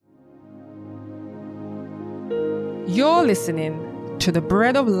You're listening to the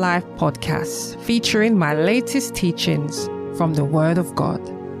Bread of Life podcast, featuring my latest teachings from the Word of God.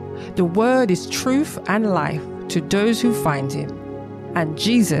 The Word is truth and life to those who find Him, and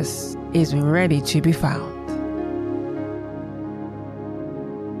Jesus is ready to be found.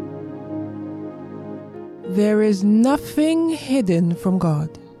 There is nothing hidden from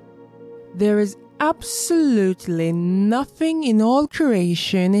God. There is absolutely nothing in all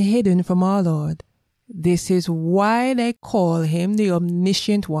creation hidden from our Lord. This is why they call Him the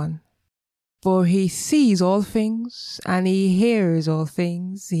Omniscient One. For He sees all things, and He hears all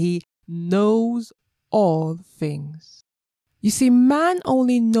things. He knows all things. You see, man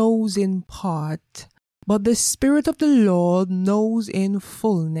only knows in part, but the Spirit of the Lord knows in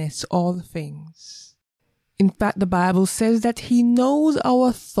fullness all things. In fact, the Bible says that He knows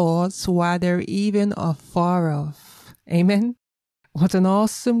our thoughts while they're even afar off. Amen? What an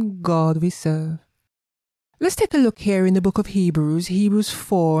awesome God we serve. Let's take a look here in the book of Hebrews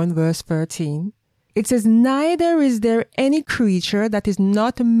 4 and verse 13. It says, "Neither is there any creature that is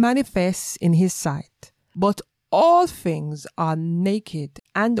not manifest in His sight, but all things are naked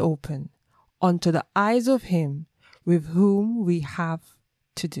and open unto the eyes of Him with whom we have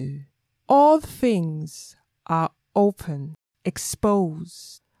to do." All things are open,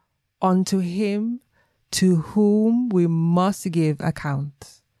 exposed unto Him to whom we must give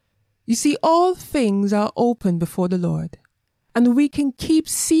account. You see, all things are open before the Lord. And we can keep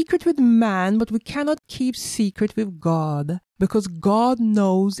secret with man, but we cannot keep secret with God, because God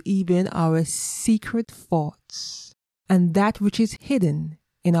knows even our secret thoughts and that which is hidden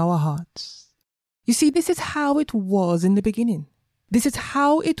in our hearts. You see, this is how it was in the beginning. This is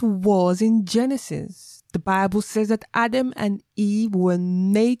how it was in Genesis. The Bible says that Adam and Eve were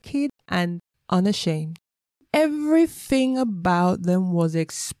naked and unashamed. Everything about them was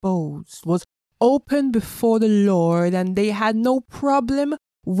exposed, was open before the Lord, and they had no problem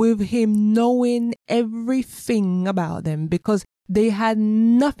with Him knowing everything about them because they had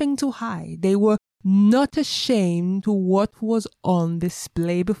nothing to hide. They were not ashamed to what was on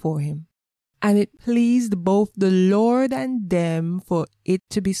display before Him. And it pleased both the Lord and them for it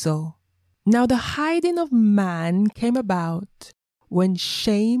to be so. Now the hiding of man came about when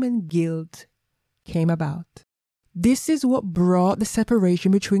shame and guilt came about. This is what brought the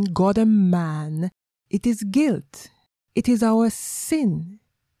separation between God and man. It is guilt. It is our sin.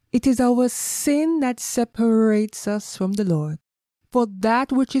 It is our sin that separates us from the Lord. For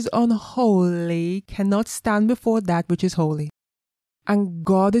that which is unholy cannot stand before that which is holy. And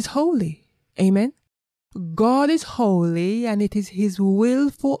God is holy. Amen. God is holy, and it is His will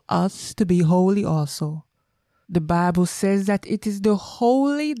for us to be holy also. The Bible says that it is the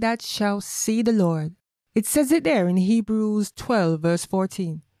holy that shall see the Lord. It says it there in Hebrews 12 verse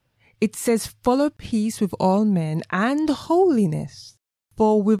 14. It says, "Follow peace with all men and holiness,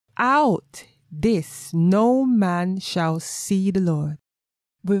 for without this no man shall see the Lord."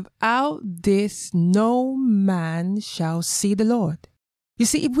 Without this no man shall see the Lord. You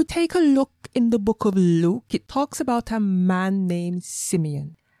see, if we take a look in the book of Luke, it talks about a man named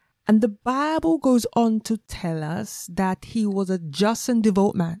Simeon. And the Bible goes on to tell us that he was a just and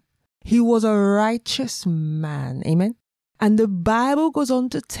devout man. He was a righteous man. Amen. And the Bible goes on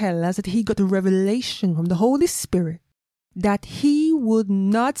to tell us that he got a revelation from the Holy Spirit that he would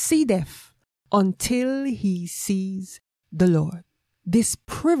not see death until he sees the Lord. This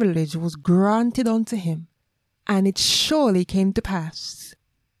privilege was granted unto him, and it surely came to pass.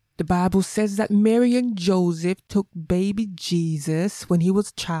 The Bible says that Mary and Joseph took baby Jesus when he was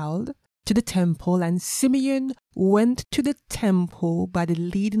a child to the temple, and Simeon went to the temple by the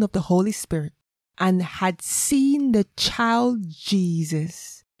leading of the Holy Spirit and had seen the child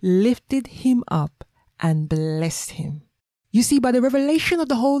Jesus, lifted him up and blessed him. You see, by the revelation of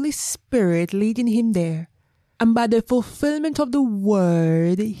the Holy Spirit leading him there, and by the fulfillment of the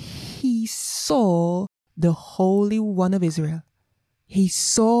word, he saw the Holy One of Israel. He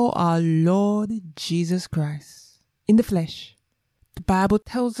saw our Lord Jesus Christ in the flesh. The Bible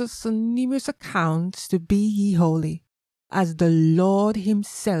tells us on numerous accounts to be ye holy, as the Lord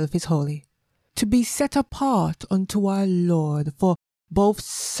Himself is holy. To be set apart unto our Lord for both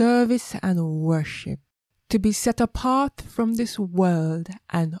service and worship. To be set apart from this world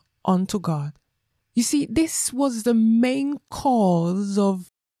and unto God. You see, this was the main cause of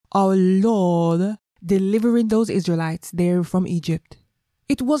our Lord delivering those Israelites there from Egypt.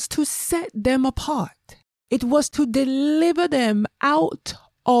 It was to set them apart. It was to deliver them out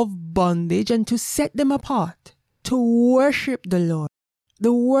of bondage and to set them apart, to worship the Lord.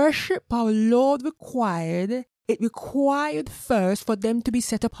 The worship our Lord required, it required first for them to be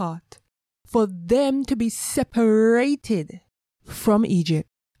set apart, for them to be separated from Egypt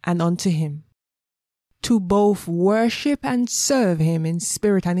and unto him, to both worship and serve him in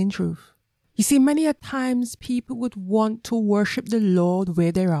spirit and in truth. You see, many a times people would want to worship the Lord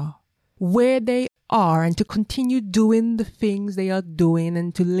where they are, and to continue doing the things they are doing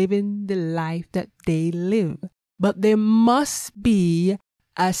and to live in the life that they live. But there must be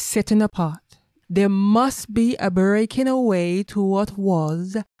a setting apart. There must be a breaking away to what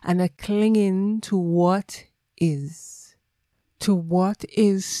was and a clinging to what is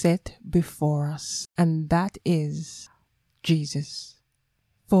set before us, and that is Jesus.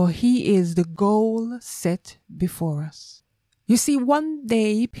 For he is the goal set before us. You see, one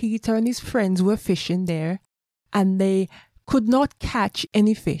day Peter and his friends were fishing there, and they could not catch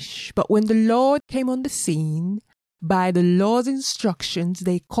any fish. But when the Lord came on the scene, by the Lord's instructions,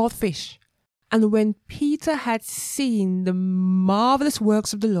 they caught fish. And when Peter had seen the marvelous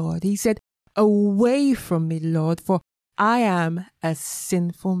works of the Lord, he said, "Away from me, Lord, for I am a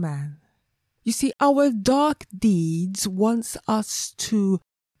sinful man." You see, our dark deeds wants us to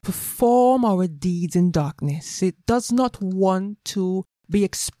perform our deeds in darkness. It does not want to be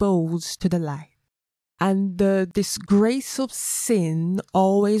exposed to the light. And the disgrace of sin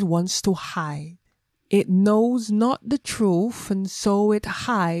always wants to hide. It knows not the truth, and so it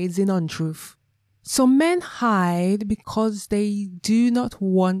hides in untruth. So men hide because they do not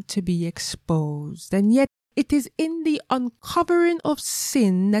want to be exposed. And yet it is in the uncovering of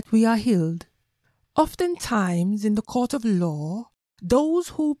sin that we are healed. Oftentimes in the court of law, those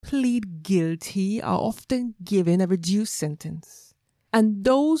who plead guilty are often given a reduced sentence. And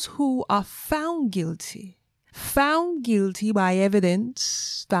those who are found guilty by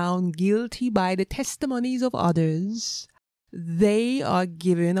evidence, found guilty by the testimonies of others, they are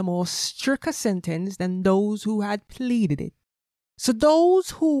given a more stricter sentence than those who had pleaded it. So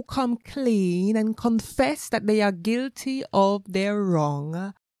those who come clean and confess that they are guilty of their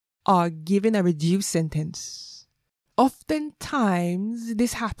wrong are given a reduced sentence. Oftentimes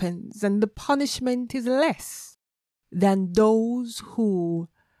this happens, and the punishment is less than those who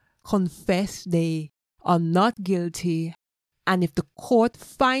confess they are not guilty, and if the court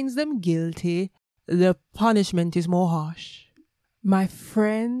finds them guilty, the punishment is more harsh. My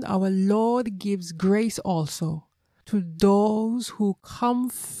friend, our Lord gives grace also to those who come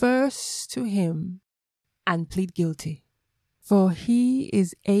first to him and plead guilty. For he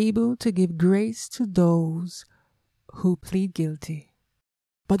is able to give grace to those who plead guilty.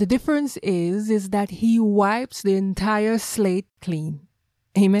 But the difference is that he wipes the entire slate clean.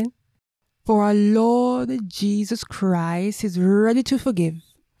 Amen. For our Lord Jesus Christ is ready to forgive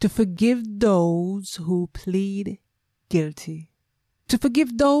those who plead guilty, to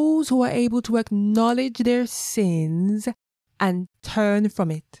forgive those who are able to acknowledge their sins and turn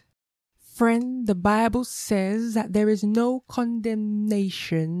from it. Friend, the Bible says that there is no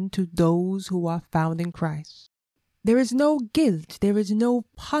condemnation to those who are found in Christ. There is no guilt, there is no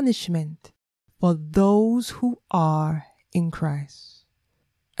punishment for those who are in Christ.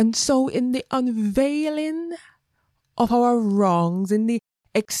 And so in the unveiling of our wrongs, in the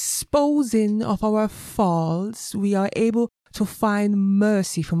exposing of our faults, we are able to find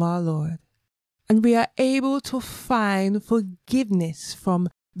mercy from our Lord. And we are able to find forgiveness from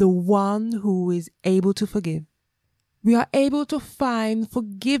the one who is able to forgive. We are able to find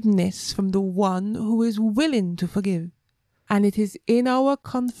forgiveness from the one who is willing to forgive. And it is in our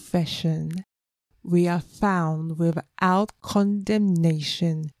confession we are found without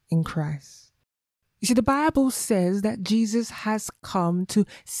condemnation in Christ. You see, the Bible says that Jesus has come to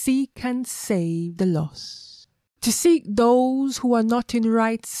seek and save the lost, to seek those who are not in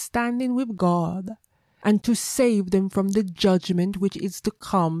right standing with God, and to save them from the judgment which is to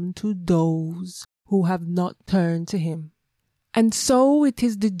come to those who have not turned to him. And so it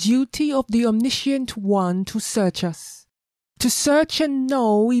is the duty of the omniscient one to search us, to search and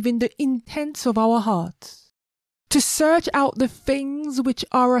know even the intents of our hearts, to search out the things which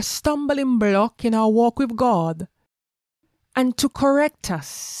are a stumbling block in our walk with God, and to correct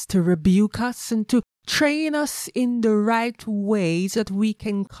us, to rebuke us, and to train us in the right way so that we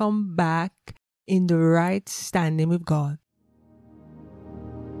can come back in the right standing with God.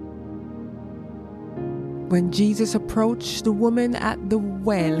 When Jesus approached the woman at the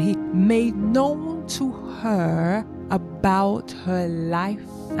well, he made known to her about her life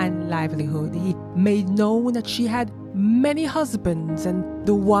and livelihood. He made known that she had many husbands, and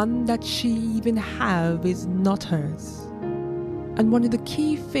the one that she even have is not hers. And one of the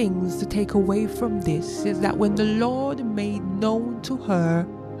key things to take away from this is that when the Lord made known to her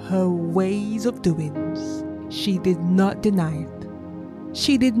her ways of doings, she did not deny it.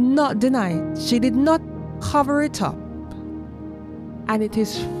 She did not deny it. She did not cover it up. And it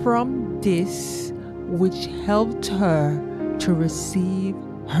is from this which helped her to receive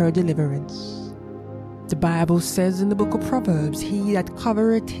her deliverance. The Bible says in the book of Proverbs, "He that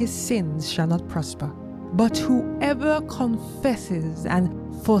covereth his sins shall not prosper, but whoever confesses and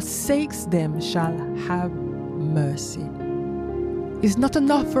forsakes them shall have mercy." It's not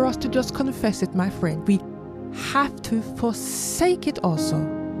enough for us to just confess it, my friend. We have to forsake it also.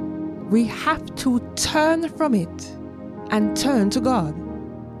 We have to turn from it and turn to God.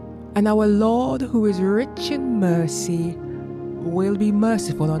 And our Lord, who is rich in mercy, will be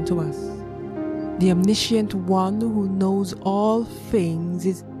merciful unto us. The omniscient one who knows all things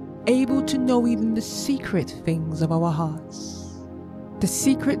is able to know even the secret things of our hearts, the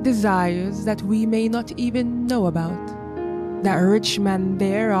secret desires that we may not even know about. That rich man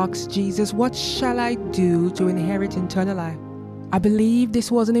there asked Jesus, "What shall I do to inherit eternal life?" I believe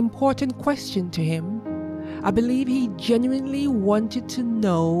this was an important question to him. I believe he genuinely wanted to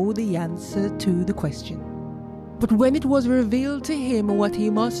know the answer to the question. But when it was revealed to him what he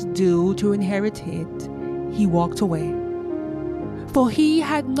must do to inherit it, he walked away. For he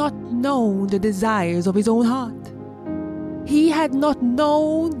had not known the desires of his own heart. He had not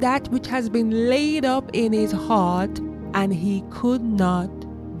known that which has been laid up in his heart, and he could not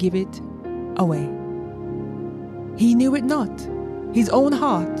give it away. He knew it not. His own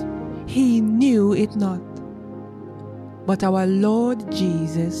heart, he knew it not. But our Lord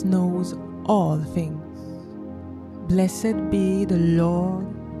Jesus knows all things. Blessed be the Lord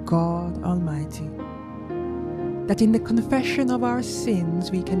God Almighty, that in the confession of our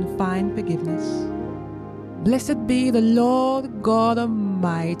sins we can find forgiveness. Blessed be the Lord God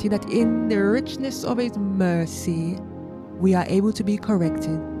Almighty, that in the richness of his mercy we are able to be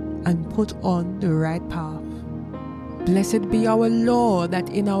corrected and put on the right path. Blessed be our Lord, that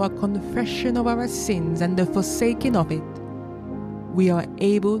in our confession of our sins and the forsaking of it, we are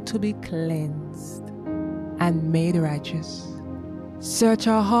able to be cleansed and made righteous. Search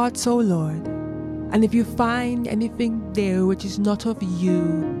our hearts, O Lord, and if you find anything there which is not of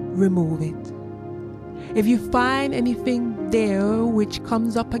you, remove it. If you find anything there which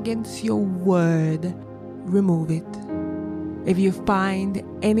comes up against your word, remove it. If you find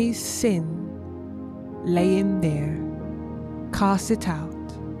any sin laying there, cast it out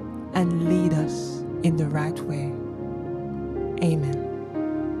and lead us in the right way. Amen.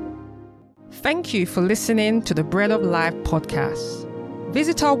 Thank you for listening to the Bread of Life podcast.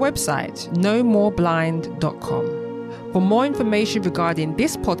 Visit our website, nomoreblind.com, for more information regarding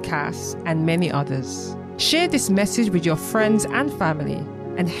this podcast and many others. Share this message with your friends and family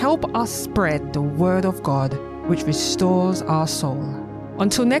and help us spread the word of God, which restores our soul.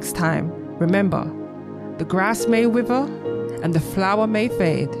 Until next time, remember, the grass may wither and the flower may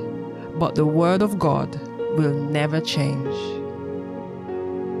fade, but the word of God will never change.